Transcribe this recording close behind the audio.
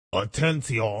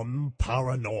Attention,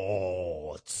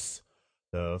 Paranauts!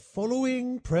 The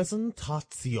following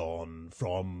presentation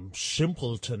from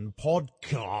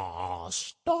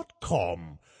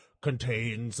ShimpletonPodcast.com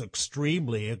contains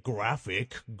extremely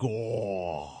graphic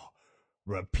gore,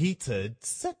 repeated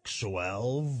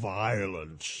sexual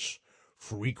violence,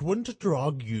 frequent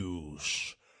drug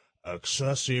use,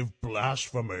 excessive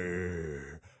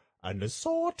blasphemy, and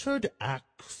assorted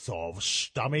acts of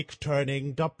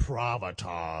stomach-turning depravity.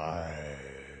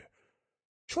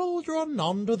 Children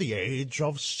under the age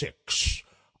of 6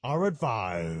 are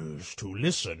advised to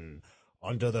listen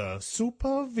under the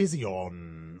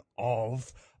supervision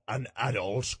of an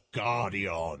adult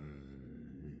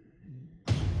guardian.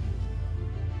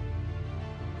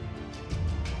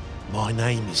 My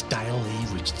name is Dale E.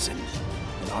 Richardson,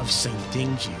 and I've seen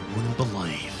things you wouldn't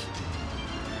believe.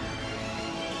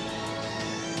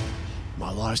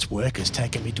 My life's work has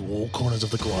taken me to all corners of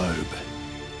the globe.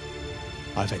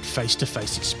 I've had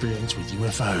face-to-face experience with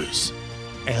UFOs,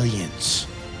 aliens,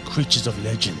 creatures of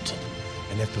legend,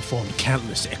 and have performed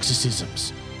countless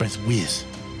exorcisms, both with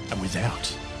and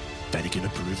without Vatican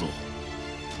approval.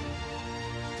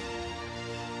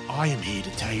 I am here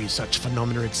to tell you such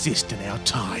phenomena exist in our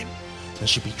time and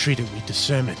should be treated with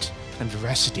discernment and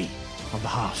veracity on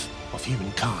behalf of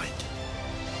humankind.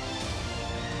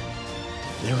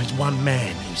 There is one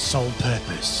man whose sole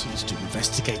purpose is to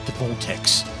investigate the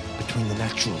vortex between the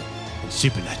natural and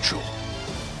supernatural.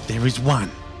 There is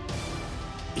one.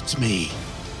 It's me,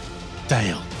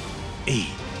 Dale E.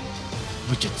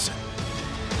 Richardson.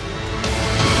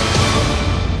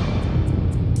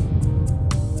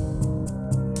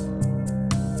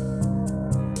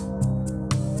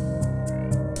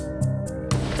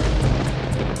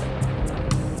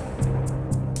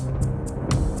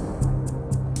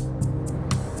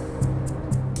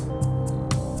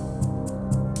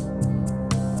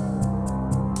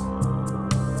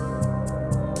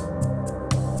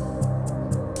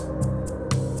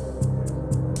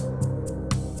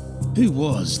 Who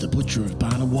was the Butcher of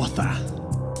Barnawatha?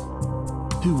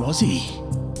 Who was he?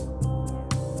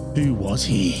 Who was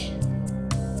he?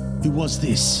 Who was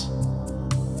this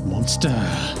monster?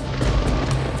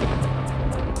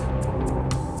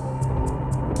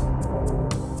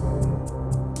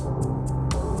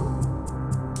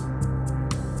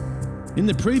 In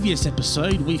the previous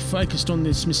episode, we focused on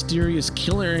this mysterious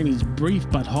killer and his brief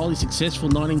but highly successful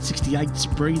 1968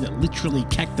 spree that literally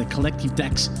cacked the collective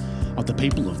decks of the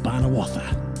people of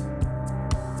Barnawatha.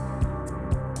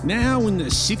 Now, in the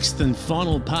 6th and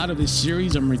final part of this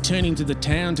series, I'm returning to the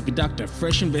town to conduct a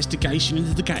fresh investigation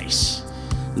into the case,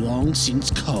 long since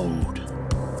cold.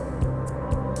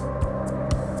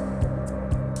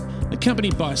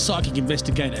 Accompanied by psychic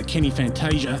investigator Kenny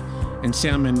Fantasia and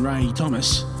soundman Ray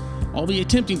Thomas, I'll be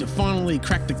attempting to finally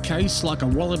crack the case like a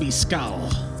wallaby skull.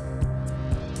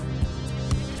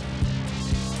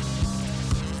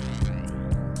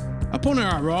 Upon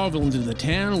our arrival into the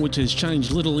town, which has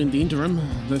changed little in the interim,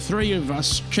 the three of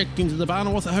us checked into the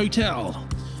Barnawatha Hotel,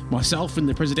 myself in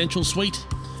the presidential suite,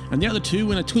 and the other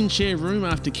two in a twin-share room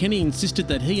after Kenny insisted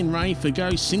that he and Ray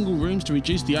forgo single rooms to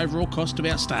reduce the overall cost of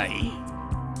our stay.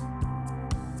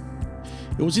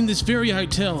 It was in this very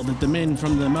hotel that the men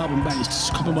from the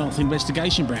Melbourne-based Commonwealth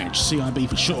Investigation Branch, CIB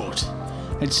for short,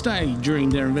 had stayed during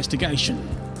their investigation.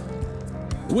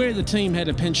 Where the team had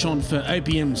a penchant for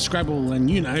opium, Scrabble and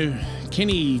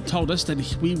Kenny told us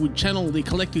that we would channel the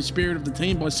collective spirit of the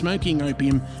team by smoking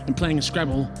opium and playing a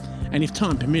Scrabble, and if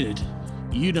time permitted,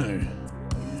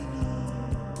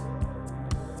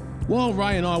 While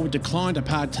Ray and I would decline to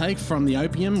partake from the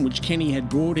opium, which Kenny had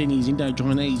brought in his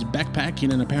Indo-Chinese backpack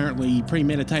in an apparently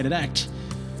premeditated act,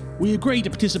 we agreed to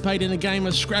participate in a game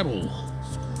of Scrabble.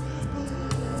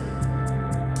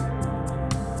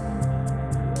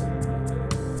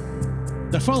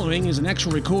 The following is an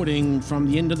actual recording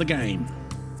from the end of the game.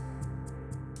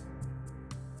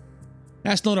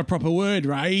 That's not a proper word,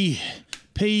 Ray.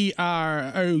 Progn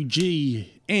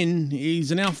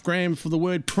is an alphagram for the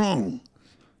word prong,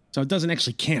 so it doesn't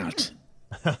actually count.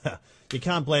 You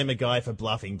can't blame a guy for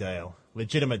bluffing, Dale.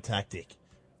 Legitimate tactic.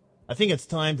 I think it's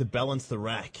time to balance the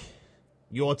rack.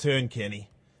 Your turn, Kenny.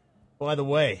 By the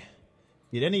way,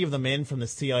 did any of the men from the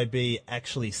CIB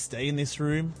actually stay in this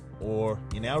room? Or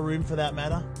in our room, for that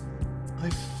matter? I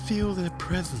feel their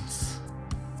presence,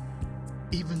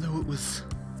 even though it was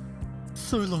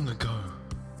so long ago.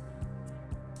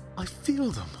 I feel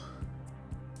them.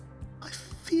 I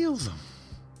feel them.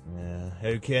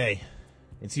 Okay.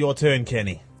 It's your turn,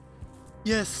 Kenny.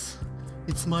 Yes,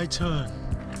 it's my turn.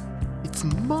 It's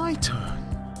my turn.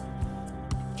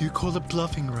 You call it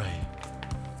bluffing, Ray,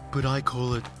 but I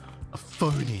call it a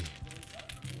phony.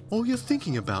 All you're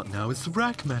thinking about now is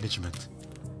rack management.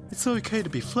 It's okay to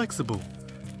be flexible,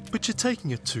 but you're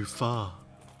taking it too far.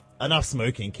 Enough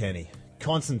smoking, Kenny.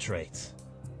 Concentrate.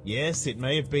 Yes, it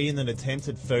may have been an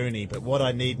attempted phony, but what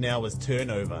I need now is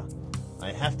turnover.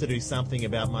 I have to do something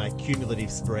about my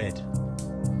cumulative spread.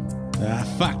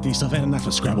 Fuck this, I've had enough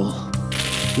of Scrabble.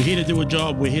 We're here to do a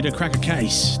job, we're here to crack a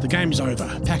case. The game's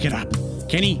over. Pack it up.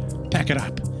 Kenny, pack it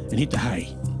up and hit the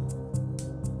hay.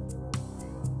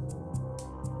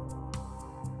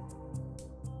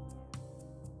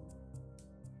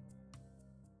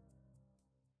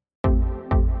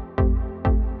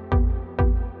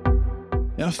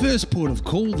 Our first port of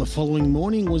call the following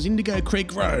morning was Indigo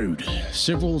Creek Road,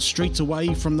 several streets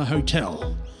away from the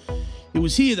hotel. It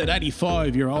was here that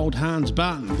 85-year-old Hans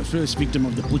Barton, the first victim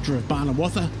of the butcher of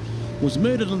Barnawatha, was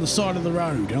murdered on the side of the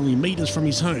road, only metres from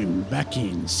his home, back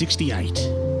in '68.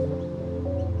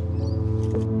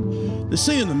 The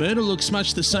scene of the murder looks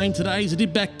much the same today as it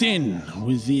did back then,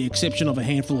 with the exception of a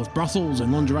handful of brothels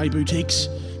and lingerie boutiques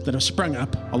that have sprung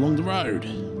up along the road.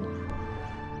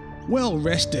 Well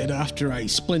rested after a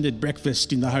splendid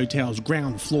breakfast in the hotel's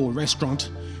ground floor restaurant,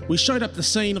 we showed up the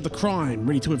scene of the crime,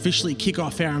 ready to officially kick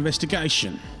off our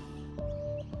investigation.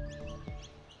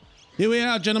 Here we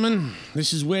are, gentlemen.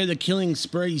 This is where the killing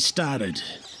spree started,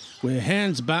 where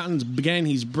Hans Barton began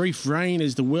his brief reign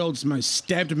as the world's most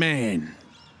stabbed man.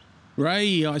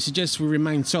 Ray, I suggest we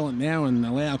remain silent now and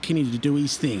allow Kenny to do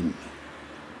his thing.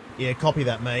 Yeah, copy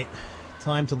that, mate.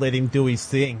 Time to let him do his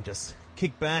thing. Just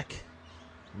kick back.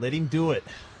 Let him do it.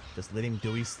 Just let him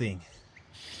do his thing.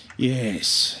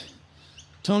 Yes.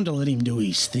 Time to let him do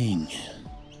his thing.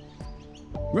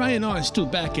 Ray and I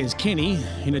stood back as Kenny,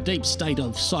 in a deep state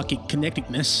of psychic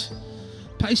connectedness,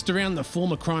 paced around the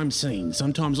former crime scene,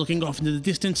 sometimes looking off into the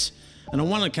distance, and on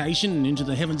one occasion into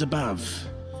the heavens above.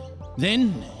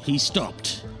 Then he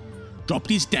stopped, dropped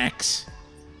his dax,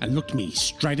 and looked me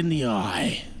straight in the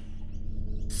eye.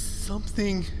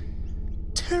 Something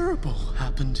terrible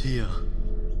happened here.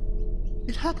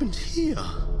 It happened here.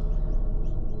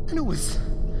 And it was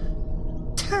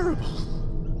terrible.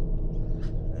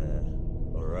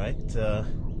 Alright,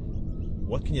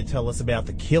 what can you tell us about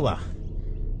the killer?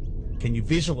 Can you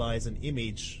visualize an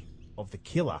image of the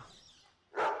killer?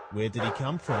 Where did he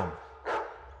come from?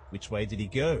 Which way did he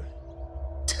go?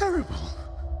 Terrible.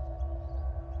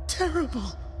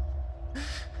 Terrible.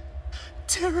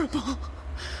 Terrible.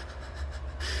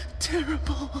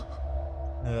 Terrible.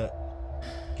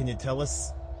 Can you tell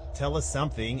us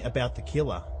something about the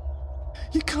killer?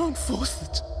 You can't force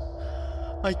it.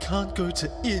 I can't go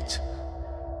to it.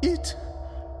 It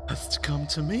has to come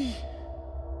to me.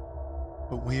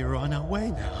 But we're on our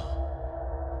way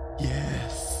now.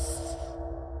 Yes.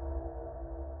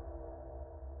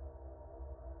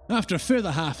 After a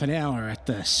further half an hour at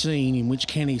the scene in which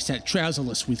Kenny sat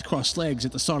trouserless with crossed legs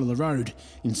at the side of the road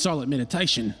in silent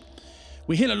meditation,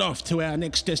 we headed off to our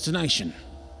next destination.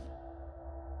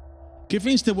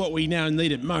 Convinced that what we now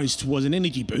needed most was an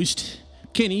energy boost,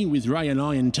 Kenny, with Ray and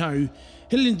I in tow,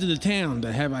 headed into the town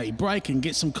to have a break and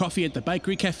get some coffee at the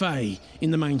Bakery Cafe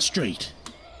in the main street.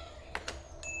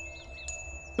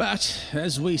 But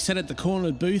as we sat at the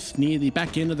cornered booth near the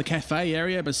back end of the cafe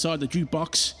area beside the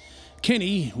jukebox,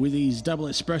 Kenny with his double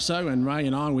espresso and Ray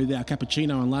and I with our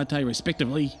cappuccino and latte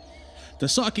respectively, the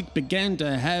psychic began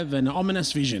to have an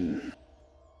ominous vision.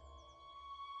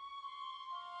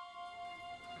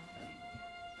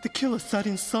 The killer sat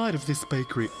inside of this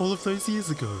bakery all of those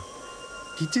years ago.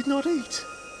 He did not eat.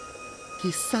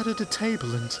 He sat at a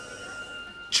table and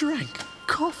drank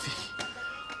coffee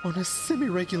on a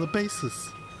semi-regular basis,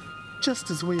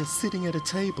 just as we are sitting at a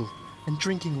table and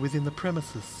drinking within the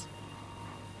premises.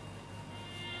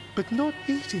 But not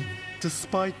eating,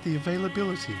 despite the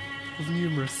availability of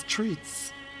numerous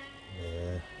treats.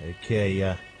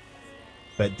 Okay,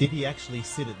 but did he actually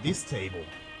sit at this table,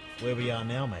 where we are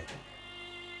now, mate?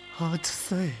 Hard to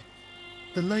say.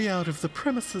 The layout of the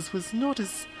premises was not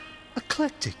as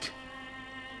eclectic,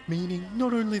 meaning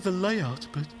not only the layout,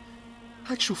 but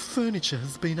actual furniture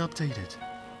has been updated.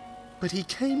 But he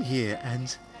came here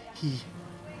and he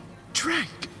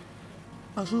drank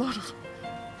a lot of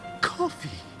coffee.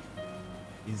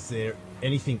 Is there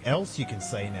anything else you can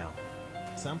say now?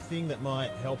 Something that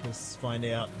might help us find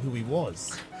out who he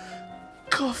was?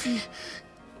 Coffee.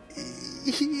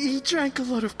 He drank a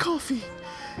lot of coffee.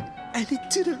 And he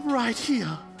did it right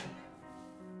here.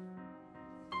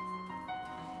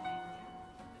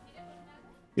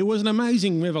 It was an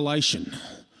amazing revelation.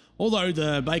 Although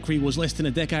the bakery was less than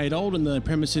a decade old and the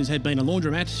premises had been a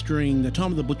laundromat during the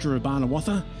time of the butcher of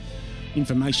Barnawatha,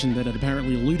 information that had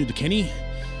apparently eluded Kenny,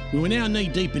 We were now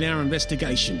knee-deep in our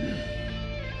investigation.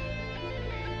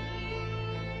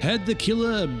 Had the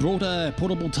killer brought a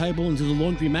portable table into the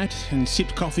laundromat and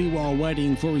sipped coffee while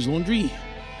waiting for his laundry?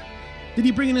 Did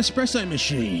he bring an espresso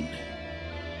machine?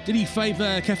 Did he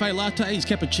favour cafe lattes,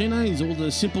 cappuccinos, or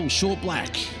the simple short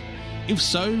black? If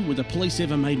so, were the police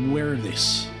ever made aware of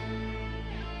this?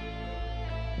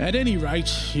 At any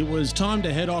rate, it was time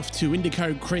to head off to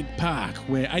Indigo Creek Park,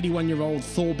 where 81-year-old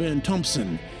Thorburn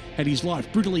Thompson had his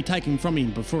life brutally taken from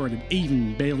him before it had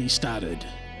even barely started.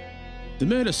 The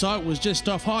murder site was just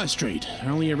off High Street,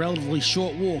 only a relatively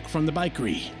short walk from the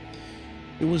bakery.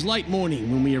 It was late morning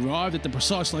when we arrived at the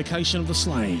precise location of the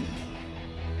slaying.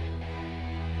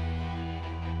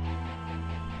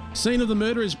 Scene of the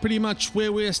murder is pretty much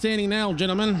where we're standing now,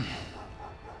 gentlemen.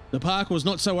 The park was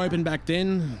not so open back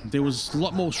then. There was a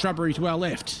lot more shrubbery to our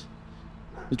left.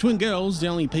 The twin girls, the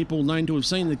only people known to have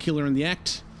seen the killer in the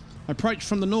act, approached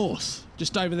from the north,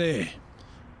 just over there,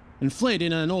 and fled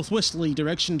in a northwesterly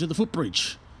direction to the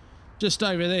footbridge, just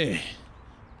over there.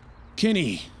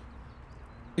 Kenny,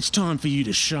 it's time for you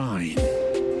to shine.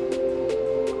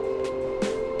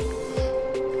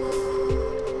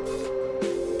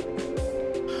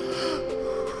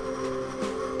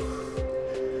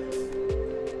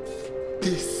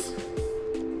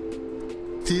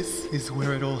 This is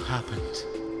where it all happened.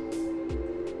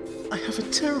 I have a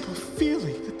terrible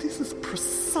feeling that this is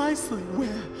precisely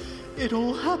where it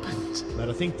all happened. But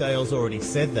I think Dale's already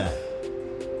said that.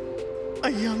 A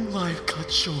young life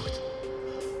cut short.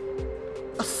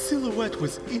 A silhouette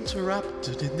was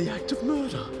interrupted in the act of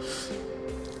murder.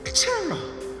 Terror!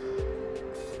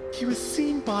 He was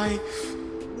seen by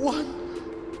 1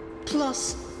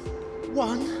 +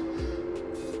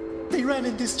 1. They ran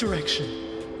in this direction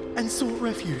and sought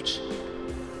refuge.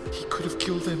 He could have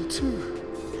killed them too,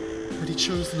 but he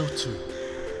chose not to.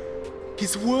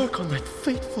 His work on that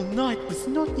fateful night was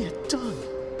not yet done.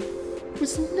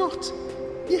 Was not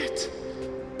yet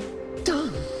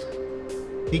done.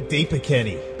 Dig deeper,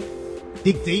 Kenny.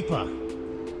 Dig deeper.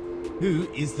 Who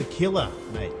is the killer,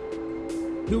 mate?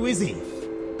 Who is he?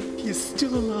 He is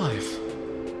still alive.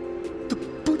 The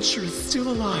butcher is still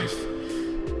alive.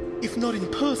 If not in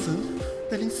person,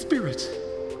 then in spirit.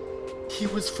 He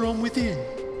was from within,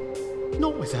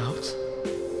 not without.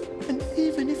 And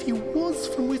even if he was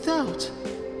from without,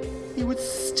 he would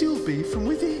still be from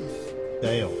within.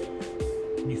 Dale,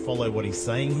 can you follow what he's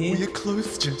saying here? We are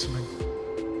close, gentlemen.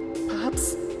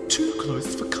 Perhaps too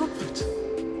close for comfort.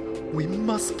 We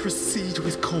must proceed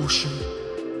with caution.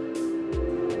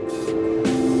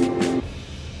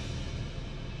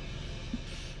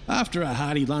 After a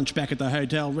hearty lunch back at the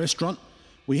hotel restaurant,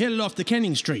 we headed off to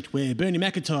Canning Street, where Bernie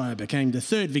McIntyre became the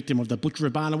third victim of the butcher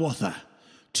of Barnawatha,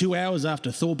 2 hours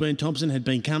after Thorburn Thompson had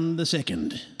become the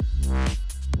second.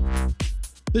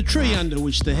 The tree under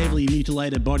which the heavily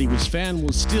mutilated body was found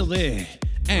was still there,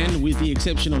 and with the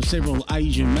exception of several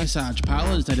Asian massage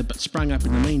parlours that had sprung up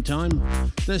in the meantime,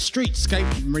 the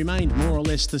streetscape remained more or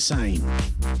less the same.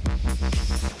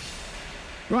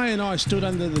 Ray and I stood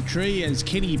under the tree as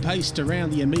Kenny paced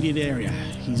around the immediate area,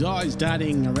 his eyes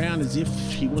darting around as if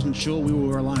he wasn't sure we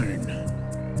were alone.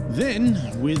 Then,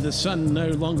 with the sun no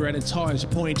longer at its highest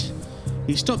point,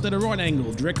 he stopped at a right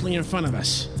angle directly in front of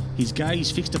us, his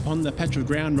gaze fixed upon the patch of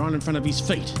ground right in front of his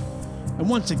feet. And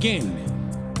once again,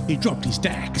 he dropped his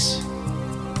dax.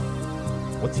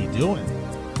 What's he doing?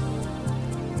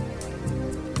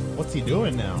 What's he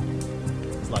doing now?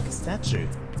 He's like a statue.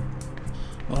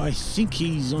 I think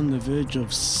he's on the verge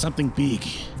of something big.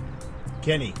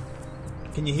 Kenny,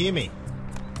 can you hear me?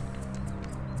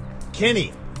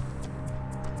 Kenny!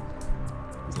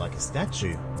 He's like a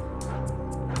statue.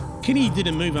 Kenny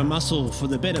didn't move a muscle for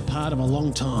the better part of a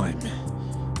long time.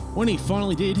 When he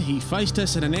finally did, he faced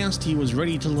us and announced he was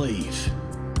ready to leave.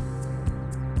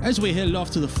 As we headed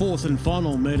off to the fourth and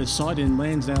final murder site in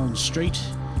Lansdowne Street,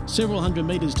 several hundred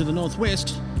metres to the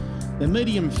northwest, the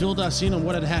medium filled us in on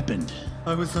what had happened.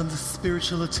 I was under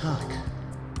spiritual attack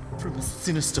from a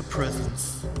sinister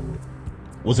presence.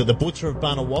 Was it the butcher of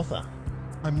Barnawatha?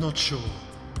 I'm not sure.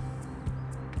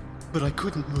 But I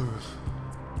couldn't move.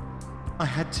 I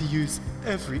had to use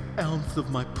every ounce of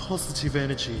my positive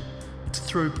energy to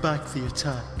throw back the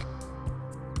attack.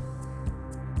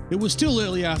 It was still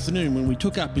early afternoon when we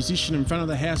took up position in front of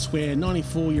the house where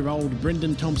 94-year-old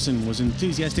Brendan Thompson was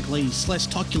enthusiastically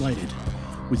slastoculated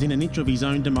within an inch of his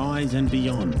own demise and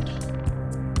beyond.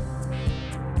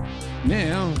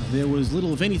 Now, there was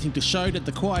little of anything to show that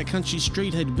the quiet country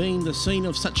street had been the scene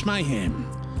of such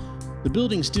mayhem. The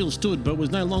building still stood but was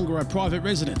no longer a private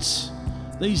residence.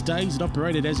 These days it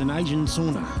operated as an Asian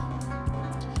sauna.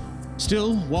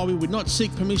 Still, while we would not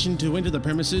seek permission to enter the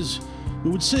premises, we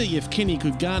would see if Kenny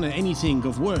could garner anything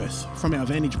of worth from our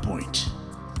vantage point.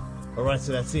 Alright,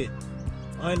 so that's it.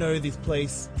 I know this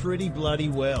place pretty bloody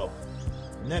well.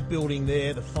 In that building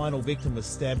there, the final victim was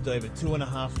stabbed over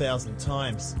 2,500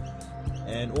 times,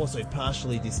 and also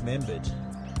partially dismembered.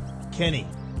 Kenny,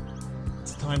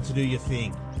 it's time to do your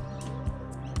thing.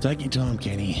 Take your time,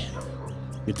 Kenny.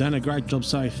 You've done a great job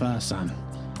so far, son.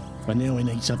 But now we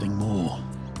need something more.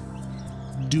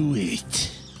 Do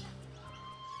it.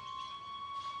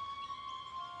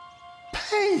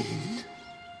 Pain!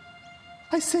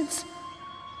 I sense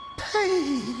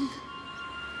pain!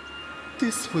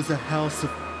 This was a house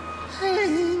of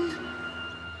pain!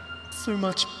 So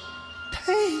much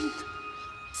pain!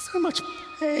 So much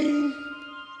pain!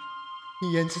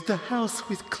 He entered the house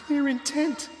with clear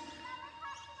intent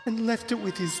and left it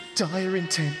with his dire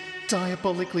intent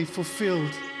diabolically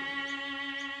fulfilled.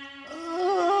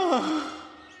 Ah.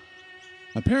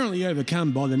 Apparently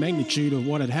overcome by the magnitude of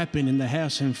what had happened in the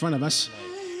house in front of us,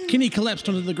 Kenny collapsed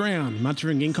onto the ground,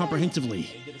 muttering incomprehensibly,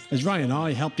 as Ray and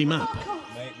I helped him up.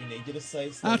 Mate, we need you to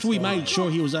save space. After we made sure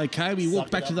he was okay, we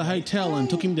walked back to the hotel and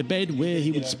took him to bed, where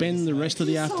he would spend the rest of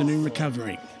the afternoon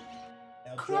recovering.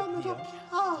 Cram it up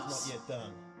your ass. Not yet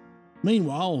done.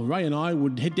 Meanwhile, Ray and I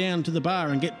would head down to the bar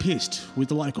and get pissed with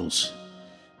the locals.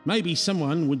 Maybe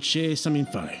someone would share some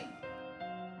info.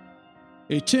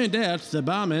 It turned out the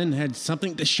barman had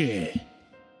something to share.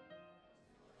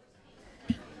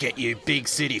 Get you big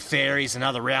city fairies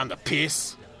another round of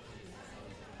piss?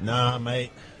 Nah,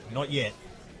 mate, not yet.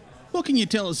 What can you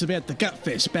tell us about the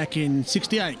Gutfest back in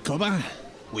 '68, Cobber?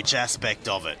 Which aspect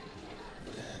of it?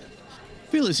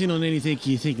 Fill us in on anything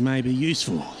you think may be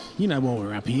useful. You know why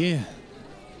we're up here.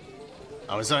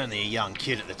 I was only a young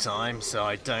kid at the time, so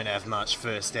I don't have much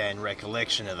first-hand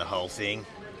recollection of the whole thing.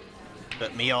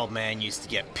 But me old man used to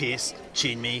get pissed,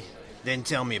 chin me, then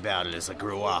tell me about it as I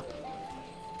grew up.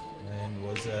 And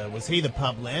was he the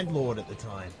pub landlord at the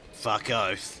time? Fuck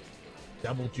oath.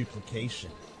 Double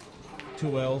duplication.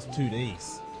 2 L's, 2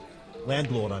 D's.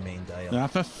 Landlord, I mean, Dale. Ah,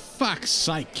 for fuck's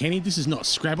sake, Kenny, this is not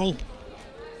Scrabble.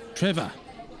 Trevor,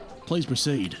 please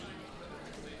proceed.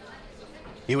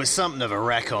 He was something of a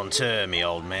raconteur, me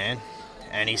old man,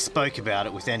 and he spoke about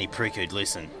it with any prick who'd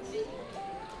listen.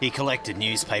 He collected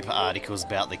newspaper articles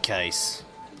about the case.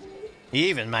 He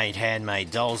even made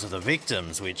handmade dolls of the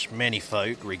victims, which many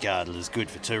folk regarded as good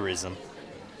for tourism.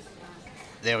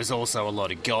 There was also a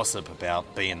lot of gossip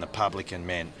about being the publican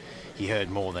meant he heard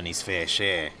more than his fair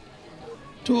share.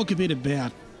 Talk a bit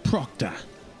about Proctor.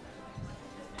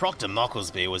 Proctor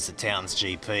Mocklesby was the town's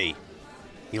GP.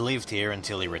 He lived here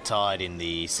until he retired in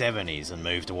the 70s and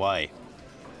moved away.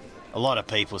 A lot of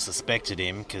people suspected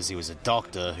him because he was a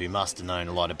doctor who must have known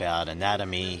a lot about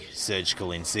anatomy,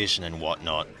 surgical incision and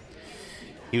whatnot.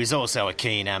 He was also a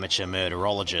keen amateur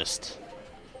murderologist.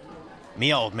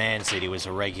 Me old man said he was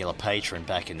a regular patron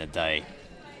back in the day.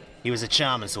 He was a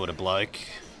charming sort of bloke,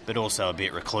 but also a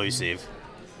bit reclusive.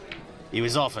 He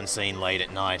was often seen late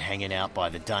at night hanging out by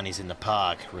the dunnies in the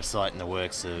park, reciting the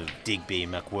works of Digby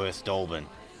McWhirth Dolben.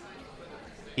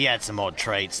 He had some odd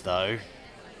traits, though.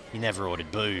 He never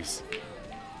ordered booze.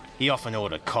 He often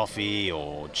ordered coffee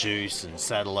or juice and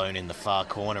sat alone in the far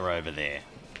corner over there.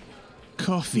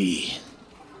 Coffee.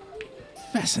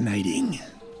 Fascinating.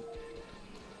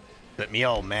 But me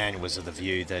old man was of the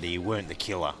view that he weren't the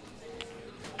killer.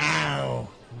 Ow!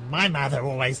 My mother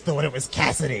always thought it was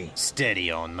Cassidy.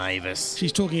 Steady on, Mavis.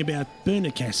 She's talking about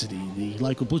Bernard Cassidy, the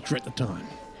local butcher at the time.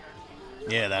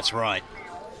 Yeah, that's right.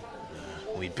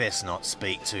 We'd best not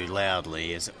speak too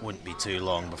loudly, as it wouldn't be too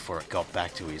long before it got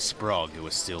back to his sprog, who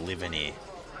was still living here.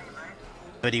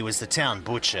 But he was the town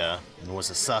butcher and was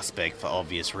a suspect for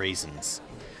obvious reasons,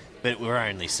 but were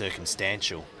only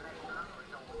circumstantial.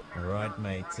 Alright,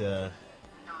 mate,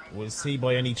 was he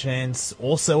by any chance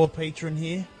also a patron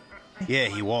here? Yeah,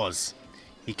 he was.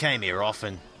 He came here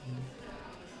often.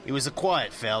 He was a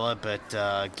quiet fella, but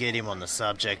get him on the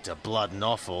subject of blood and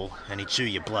offal, and he'd chew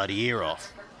your bloody ear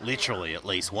off. Literally, at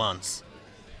least once.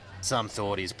 Some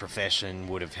thought his profession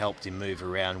would have helped him move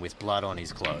around with blood on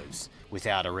his clothes,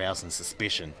 without arousing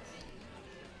suspicion.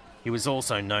 He was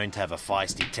also known to have a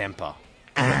feisty temper.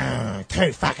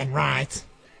 Too fucking right.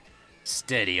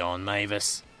 Steady on,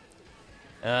 Mavis.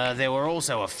 There were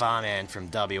also a farmhand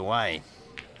from WA.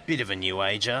 Bit of a new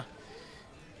ager.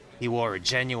 He wore a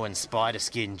genuine spider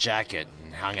skin jacket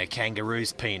and hung a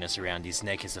kangaroo's penis around his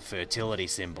neck as a fertility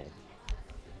symbol.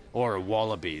 Or a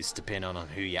wallaby's, depending on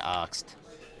who you asked.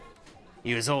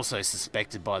 He was also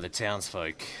suspected by the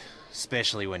townsfolk,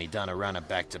 especially when he'd done a runner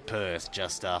back to Perth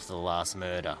just after the last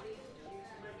murder.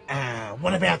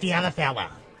 What about the other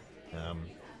fella?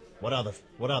 What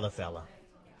other fella?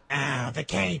 Ah, the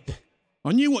Cape.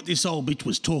 I knew what this old bitch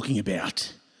was talking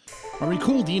about. I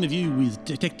recalled the interview with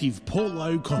Detective Paul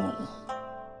O'Connell.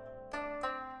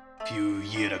 Few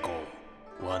years ago,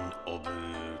 one of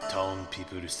town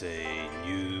people say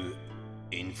new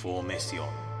information.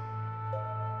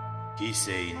 He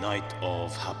say night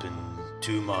of happen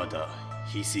to murder.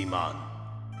 He see man.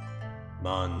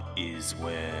 Man is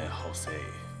where how say.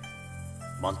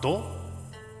 Manto?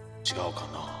 違うか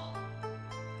な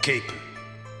Cape.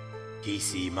 He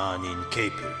see man in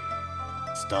Cape.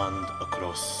 Stand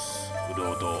across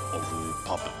road of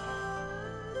pub.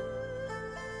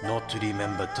 Not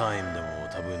remember time でも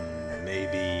多分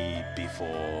maybe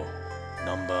before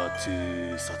number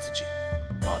 2 殺人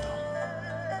murder.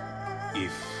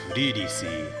 If really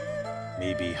see,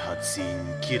 maybe had seen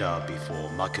killer before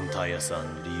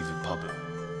McIntyre-san leave pub.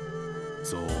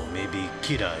 So maybe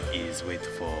killer is wait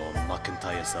for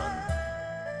McIntyre-san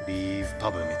leave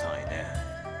pub みたいね。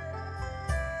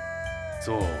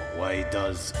So why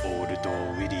does old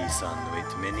Willie-san wait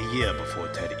many years before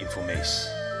tell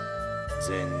information?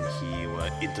 Then he will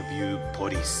interview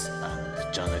police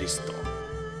and journalist.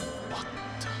 But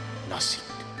nothing.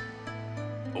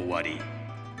 終わり。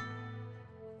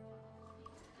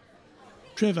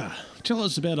 Trevor, tell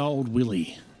us about old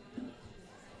Willie.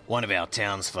 One of our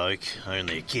townsfolk,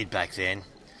 only a kid back then,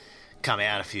 come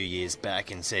out a few years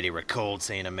back and said he recalled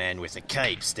seeing a man with a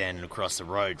cape standing across the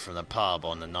road from the pub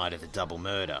on the night of the double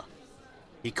murder.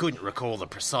 He couldn't recall the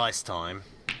precise time,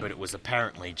 but it was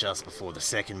apparently just before the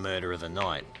second murder of the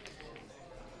night.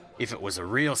 If it was a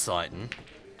real sighting,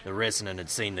 the resident had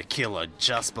seen the killer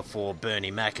just before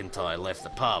Bernie McIntyre left the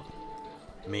pub,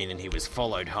 meaning he was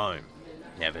followed home,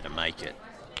 never to make it.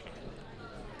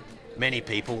 Many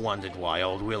people wondered why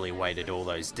old Willie waited all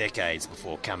those decades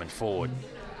before coming forward.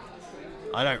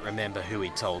 I don't remember who he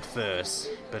told first,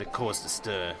 but it caused a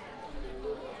stir.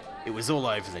 It was all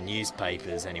over the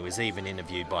newspapers and he was even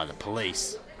interviewed by the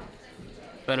police.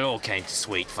 But it all came to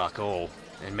sweet fuck all,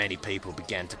 and many people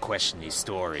began to question his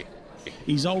story.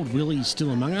 Is old Willie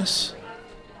still among us?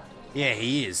 Yeah,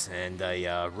 he is, and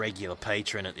a regular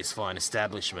patron at this fine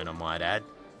establishment, I might add.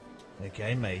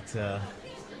 Okay, mate,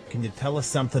 can you tell us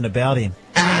something about him?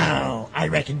 Oh, I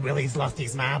reckon Willie's lost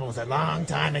his marbles a long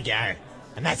time ago.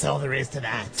 And that's all there is to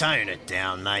that. Tone it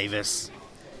down, Mavis.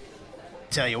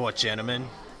 Tell you what, gentlemen,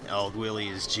 old Willie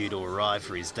is due to arrive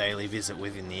for his daily visit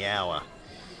within the hour.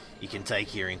 You can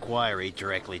take your inquiry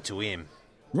directly to him.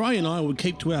 Ray and I would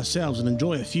keep to ourselves and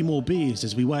enjoy a few more beers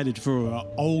as we waited for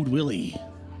old Willie.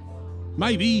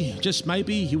 Maybe, just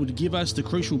maybe, he would give us the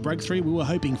crucial breakthrough we were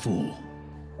hoping for.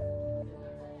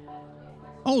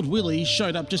 Old Willie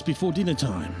showed up just before dinner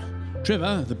time.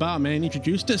 Trevor, the barman,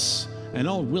 introduced us, and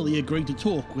old Willie agreed to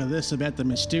talk with us about the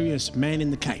mysterious man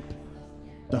in the cape.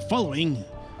 The following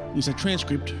is a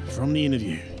transcript from the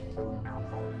interview.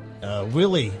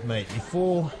 Willie, mate,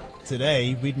 before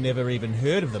today, we'd never even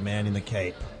heard of the man in the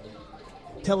cape.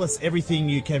 Tell us everything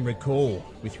you can recall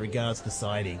with regards to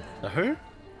sighting. The who?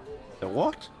 The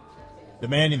what? The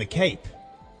man in the cape.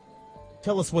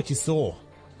 Tell us what you saw.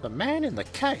 The man in the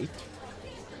cape?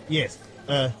 Yes,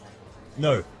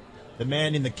 no. The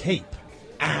man in the cape.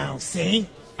 Oh, see?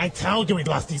 I told you he'd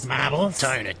lost his marbles.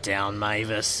 Tone it down,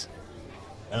 Mavis.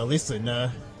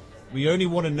 Listen, we only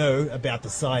want to know about the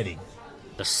sighting.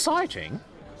 The sighting?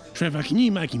 Trevor, can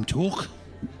you make him talk?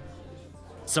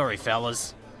 Sorry,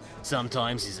 fellas.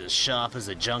 Sometimes he's as sharp as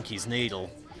a junkie's needle,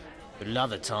 but at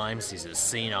other times he's as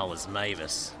senile as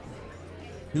Mavis.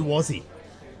 Who was he?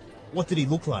 What did he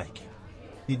look like?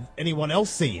 Did anyone else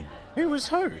see him? Who was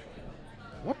who?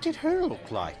 What did who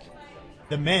look like?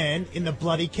 The man in the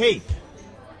bloody cape.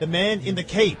 The man in the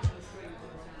cape.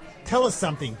 Tell us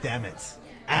something, damn it.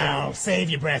 Oh, save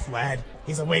your breath, lad.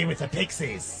 He's away with the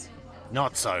pixies.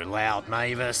 Not so loud,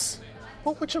 Mavis.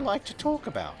 What would you like to talk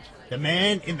about? The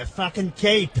man in the fucking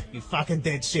cape, you fucking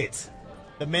dead shit.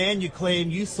 The man you claim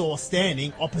you saw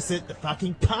standing opposite the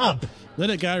fucking pub. Let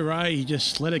it go, Ray.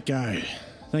 Just let it go.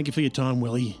 Thank you for your time,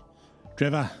 Willie.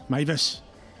 Trevor, Mavis,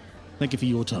 thank you for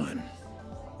your time.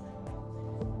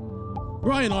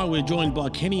 Ray and I were joined by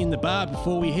Kenny in the bar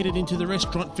before we headed into the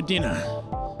restaurant for dinner.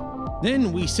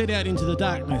 Then we set out into the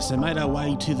darkness and made our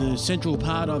way to the central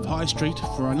part of High Street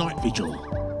for a night vigil.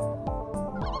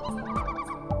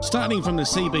 Starting from the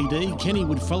CBD, Kenny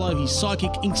would follow his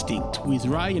psychic instinct with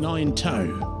Ray and I in tow.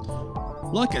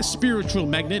 Like a spiritual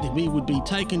magnet, we would be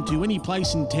taken to any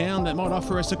place in town that might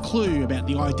offer us a clue about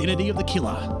the identity of the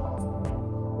killer.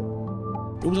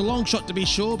 It was a long shot to be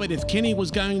sure, but if Kenny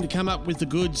was going to come up with the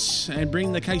goods and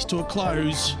bring the case to a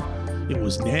close, it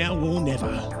was now or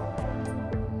never.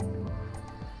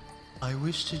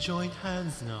 wish to join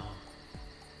hands now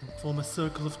and form a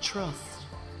circle of trust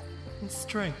and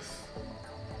strength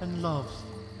and love.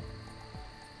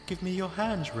 Give me your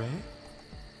hand, Ray.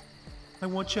 I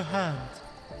want your hand.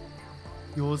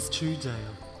 Yours too, Dale.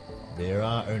 There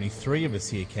are only 3 of us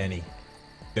here, Kenny.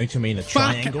 Don't you mean a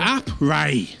Fuck triangle? up,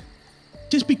 Ray.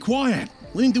 Just be quiet.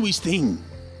 Let him do his thing.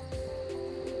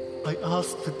 I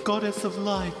ask the Goddess of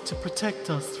Light to protect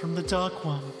us from the Dark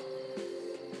One.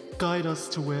 Guide us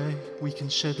to where we can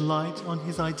shed light on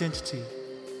his identity,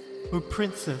 O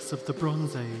Princess of the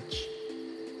Bronze Age.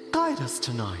 Guide us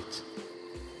tonight.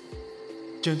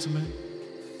 Gentlemen,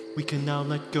 we can now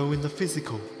let go in the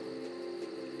physical,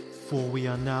 for we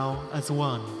are now as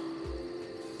one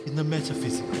in the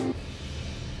metaphysical.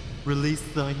 Release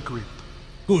thy grip.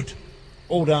 Good.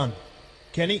 All done.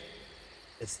 Kenny,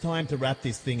 it's time to wrap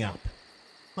this thing up.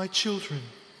 My children,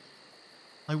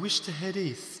 I wish to head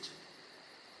east.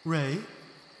 Ray,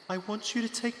 I want you to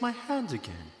take my hand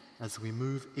again as we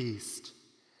move east.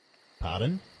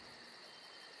 Pardon?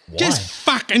 Why? Just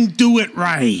fucking do it,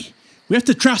 Ray. We have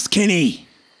to trust Kenny.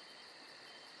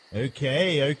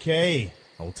 Okay.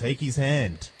 I'll take his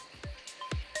hand.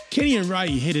 Kenny and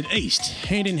Ray headed east,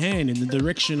 hand in hand in the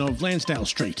direction of Lansdale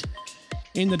Street,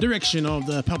 in the direction of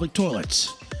the public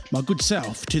toilets, my good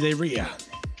self to their rear.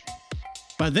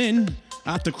 But then,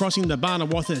 after crossing the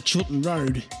Barnawatha Chilton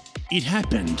Road, it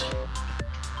happened.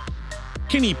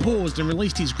 Kenny paused and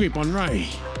released his grip on Ray.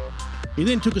 He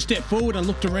then took a step forward and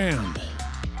looked around.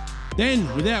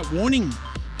 Then, without warning,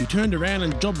 he turned around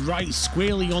and jobbed Ray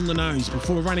squarely on the nose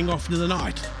before running off into the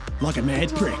night, like a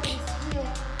mad prick.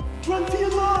 Run for your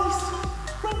lives!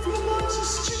 Run for your lives, you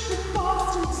stupid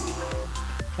bastards!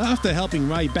 After helping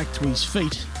Ray back to his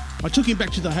feet, I took him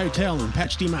back to the hotel and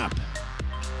patched him up.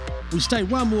 We stayed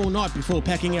one more night before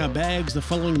packing our bags the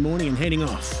following morning and heading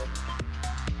off.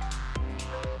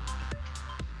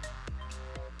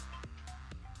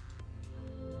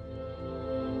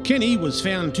 Kenny was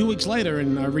found 2 weeks later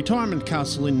in a retirement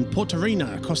castle in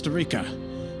Portorina, Costa Rica,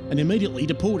 and immediately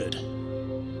deported.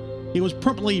 He was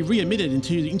promptly readmitted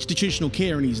into institutional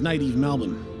care in his native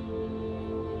Melbourne.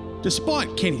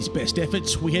 Despite Kenny's best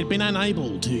efforts, we had been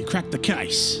unable to crack the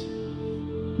case.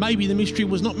 Maybe the mystery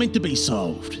was not meant to be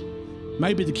solved.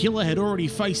 Maybe the killer had already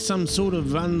faced some sort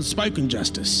of unspoken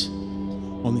justice.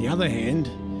 On the other hand,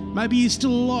 maybe he's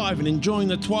still alive and enjoying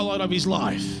the twilight of his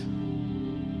life.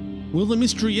 Will the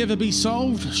mystery ever be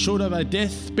solved, short of a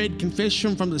deathbed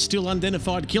confession from the still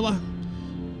unidentified killer?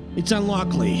 It's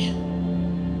unlikely.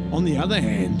 On the other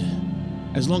hand,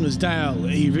 as long as Dale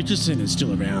E. Richardson is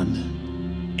still around,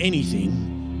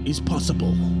 anything is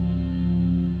possible.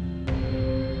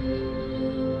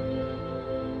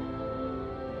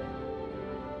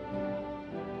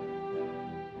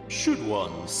 Should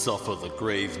one suffer the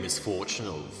grave misfortune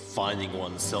of finding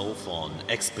oneself on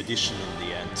expedition in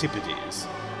the Antipodes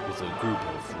with a group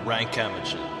of rank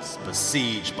amateurs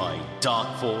besieged by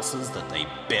dark forces that they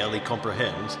barely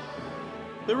comprehend,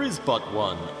 there is but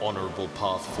one honourable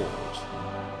path forward.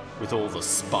 With all the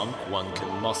spunk one can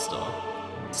muster,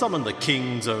 summon the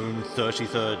King's own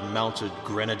 33rd Mounted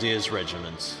Grenadiers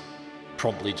Regiment.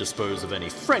 Promptly dispose of any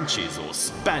Frenchies or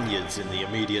Spaniards in the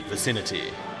immediate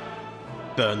vicinity.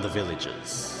 Burn the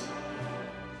villages.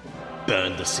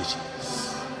 Burn the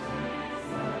cities.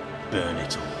 Burn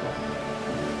it all.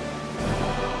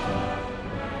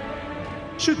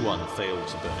 Should one fail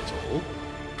to burn it all,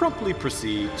 promptly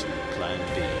proceed to Plan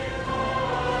B.